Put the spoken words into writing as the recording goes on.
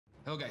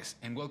Hello guys,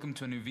 and welcome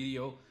to a new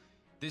video.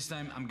 This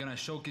time I'm gonna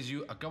showcase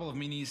you a couple of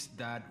minis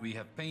that we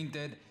have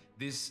painted.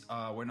 These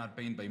were not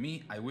painted by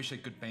me. I wish I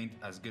could paint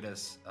as good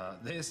as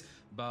this,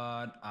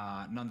 but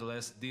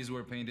nonetheless, these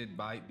were painted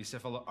by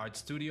Bicefalo Art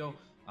Studio.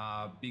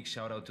 Big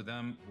shout out to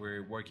them.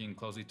 We're working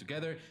closely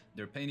together.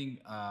 They're painting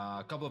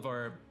a couple of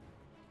our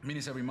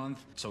minis every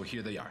month, so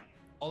here they are.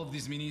 All of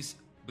these minis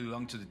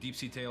belong to the Deep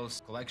Sea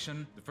Tales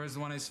collection. The first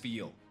one is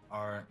Fiel,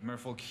 our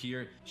merfolk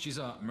here. She's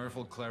a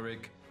merfolk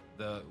cleric.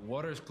 The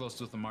waters close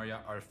to Thamaria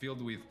are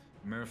filled with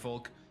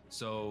merfolk,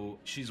 so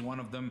she's one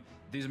of them.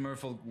 These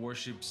merfolk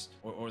worships,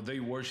 or they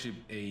worship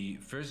a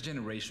first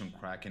generation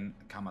kraken,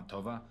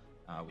 Kamatova,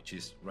 which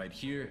is right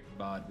here,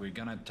 but we're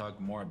gonna talk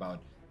more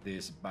about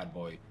this bad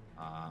boy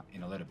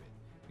in a little bit.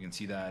 You can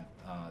see that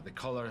the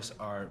colors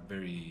are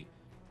very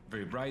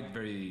bright,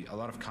 a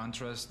lot of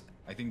contrast.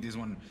 I think this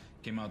one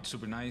came out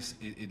super nice.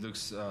 It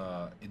looks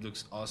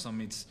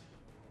awesome. It's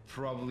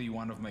probably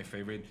one of my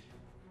favorite.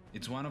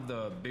 It's one of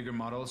the bigger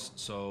models,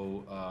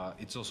 so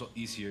it's also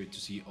easier to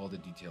see all the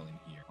detail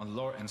in here. On the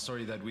lore and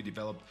story that we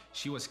developed,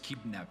 she was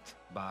kidnapped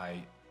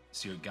by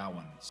Sir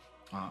Gawain.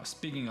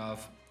 Speaking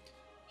of,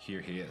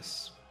 here he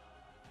is.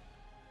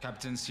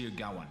 Captain Sir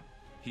Gawain.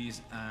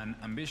 He's an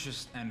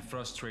ambitious and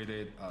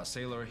frustrated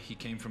sailor. He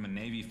came from a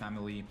navy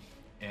family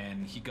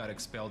and he got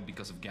expelled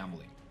because of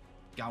gambling.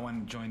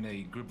 Gawain joined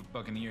a group of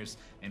buccaneers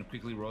and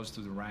quickly rose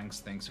to the ranks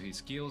thanks to his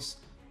skills.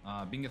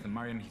 Being a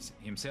Thamarian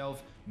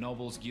himself,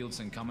 nobles,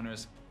 guilds, and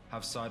commoners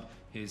have sought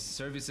his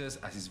services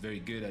as he's very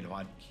good at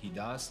what he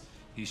does.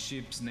 His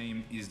ship's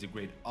name is the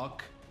Great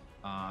Auk.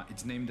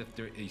 It's named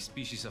after a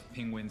species of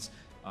penguins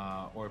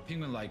or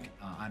penguin-like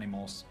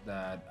animals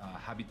that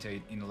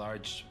habitate in a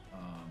large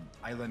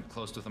island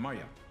close to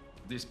Thamaria.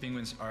 These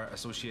penguins are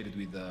associated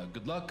with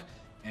good luck,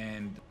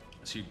 and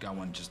Sir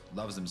Gawain just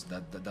loves them,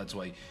 so that's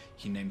why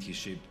he named his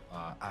ship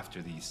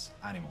after these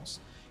animals.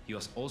 He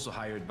was also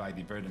hired by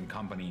the Verdant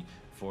Company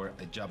for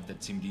a job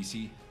that seemed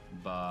easy,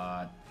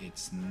 but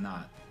it's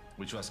not,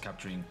 which was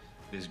capturing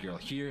this girl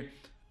here.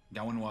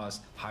 Gawain was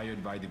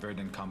hired by the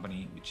Verdant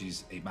Company, which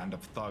is a band of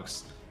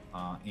thugs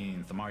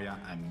in Thamaria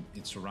and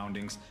its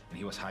surroundings, and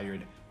he was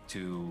hired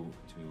to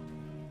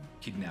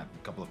kidnap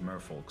a couple of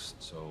merfolks.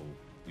 So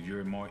if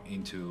you're more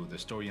into the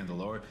story and the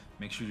lore,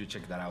 make sure to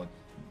check that out.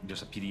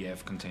 There's a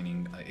PDF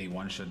containing a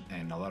one-shot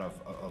and a lot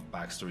of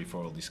backstory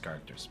for all these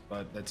characters.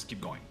 But let's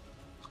keep going.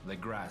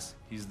 Legras,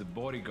 he's the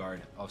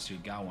bodyguard of Sir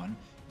Gawain.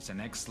 He's an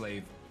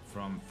ex-slave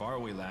from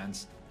faraway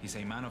lands. He's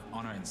a man of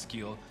honor and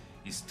skill.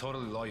 He's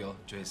totally loyal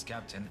to his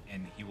captain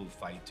and he will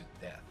fight to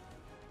death.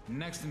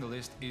 Next in the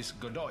list is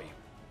Godoy.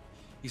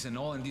 He's an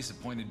old and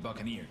disappointed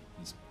buccaneer.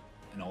 He's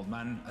an old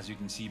man, as you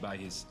can see by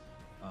his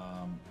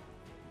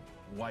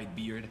white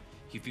beard.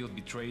 He feels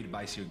betrayed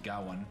by Sir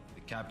Gawain,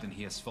 the captain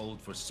he has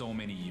followed for so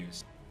many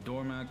years.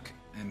 Dormac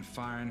and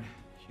Farn,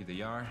 here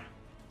they are.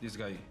 This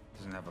guy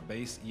doesn't have a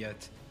base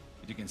yet,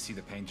 but you can see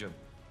the paint job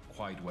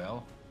quite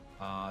well.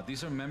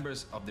 These are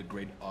members of the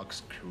Great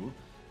Auk's crew.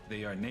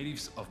 They are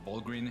natives of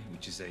Bolgreen,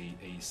 which is a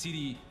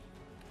city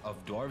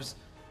of dwarves.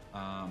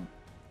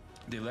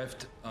 They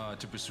left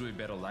to pursue a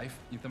better life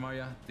in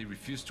Thamaria. They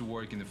refused to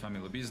work in the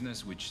family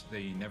business, which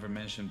they never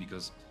mention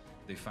because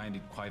they find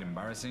it quite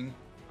embarrassing.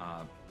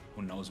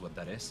 Who knows what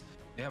that is.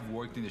 They have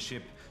worked in the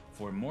ship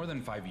for more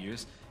than 5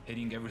 years,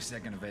 hating every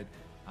second of it.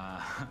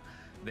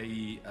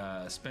 They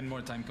spend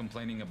more time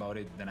complaining about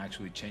it than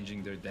actually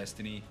changing their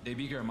destiny. They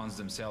bicker amongst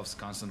themselves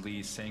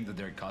constantly, saying that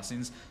they're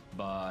cousins,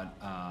 but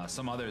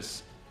some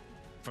others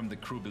from the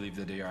crew believe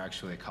that they are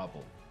actually a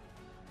couple.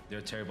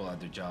 They're terrible at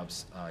their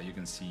jobs. You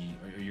can see,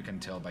 or you can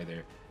tell by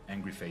their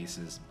angry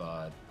faces,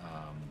 but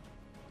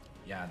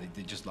yeah,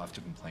 they just love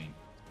to complain.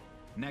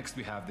 Next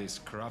we have this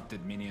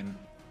corrupted minion.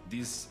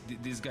 This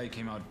guy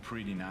came out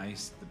pretty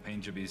nice. The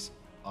paint job is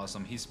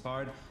awesome. He's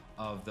part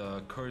of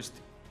the cursed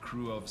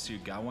crew of Sir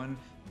Gawain.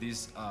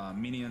 These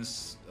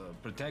minions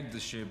protect the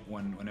ship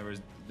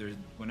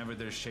whenever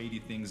there's shady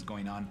things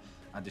going on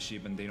at the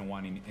ship and they don't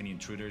want any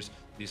intruders.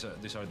 These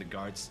are the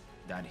guards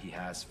that he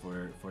has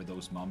for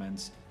those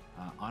moments.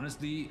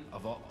 Honestly,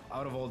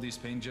 out of all these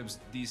paint jobs,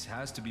 this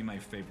has to be my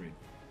favorite.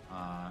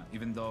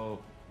 Even though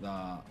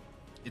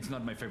it's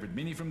not my favorite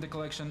mini from the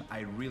collection,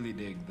 I really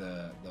dig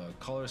the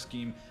color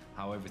scheme,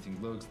 how everything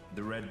looks.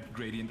 The red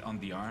gradient on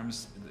the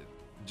arms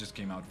just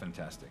came out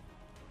fantastic.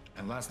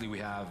 And lastly, we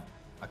have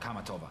a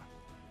Kamatova.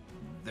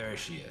 There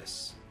she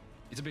is.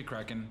 It's a big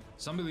kraken.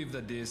 Some believe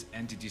that this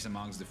entity is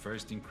amongst the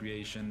first in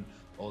creation,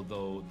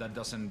 although that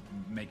doesn't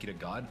make it a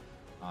god.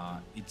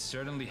 It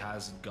certainly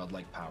has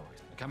godlike powers.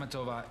 A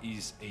Kamatova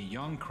is a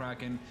young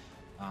kraken.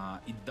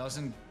 It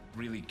doesn't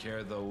really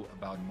care though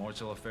about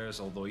mortal affairs,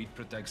 although it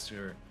protects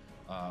her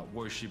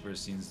worshippers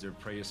since their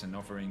prayers and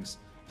offerings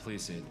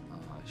please it.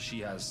 She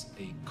has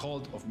a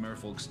cult of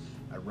merfolks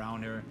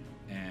around her,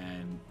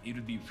 and it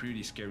would be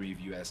pretty scary if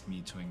you asked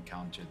me to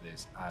encounter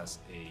this as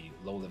a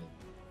low-level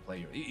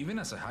player. Even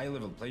as a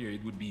high-level player,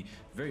 it would be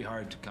very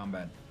hard to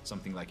combat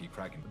something like a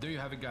kraken. But there you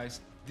have it,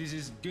 guys. This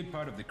is good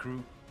part of the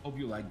crew. Hope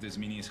you like these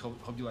minis,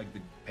 hope you like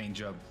the paint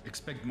job.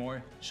 Expect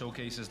more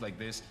showcases like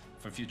this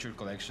for future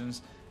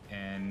collections.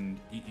 And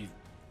if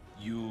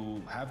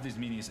you have these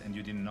minis and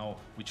you didn't know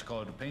which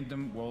color to paint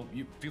them, well,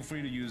 you feel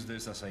free to use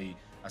this as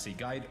a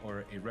guide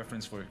or a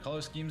reference for your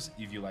color schemes.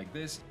 If you like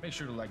this, make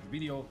sure to like the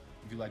video.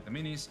 If you like the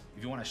minis,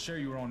 if you want to share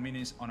your own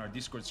minis on our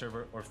Discord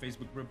server or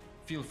Facebook group,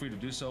 feel free to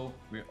do so.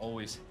 We're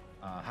always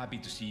happy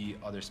to see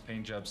others'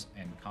 paint jobs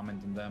and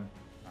comment on them.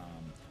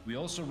 We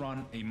also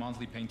run a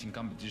monthly painting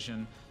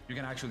competition. You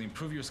can actually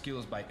improve your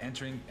skills by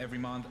entering every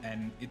month,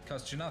 and it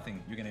costs you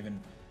nothing. You can even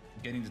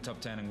get in the top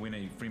 10 and win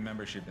a free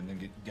membership, and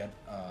then get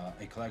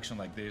a collection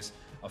like this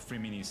of free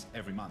minis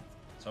every month.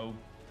 So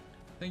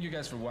thank you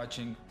guys for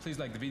watching. Please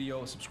like the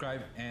video,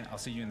 subscribe, and I'll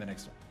see you in the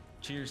next one.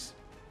 Cheers.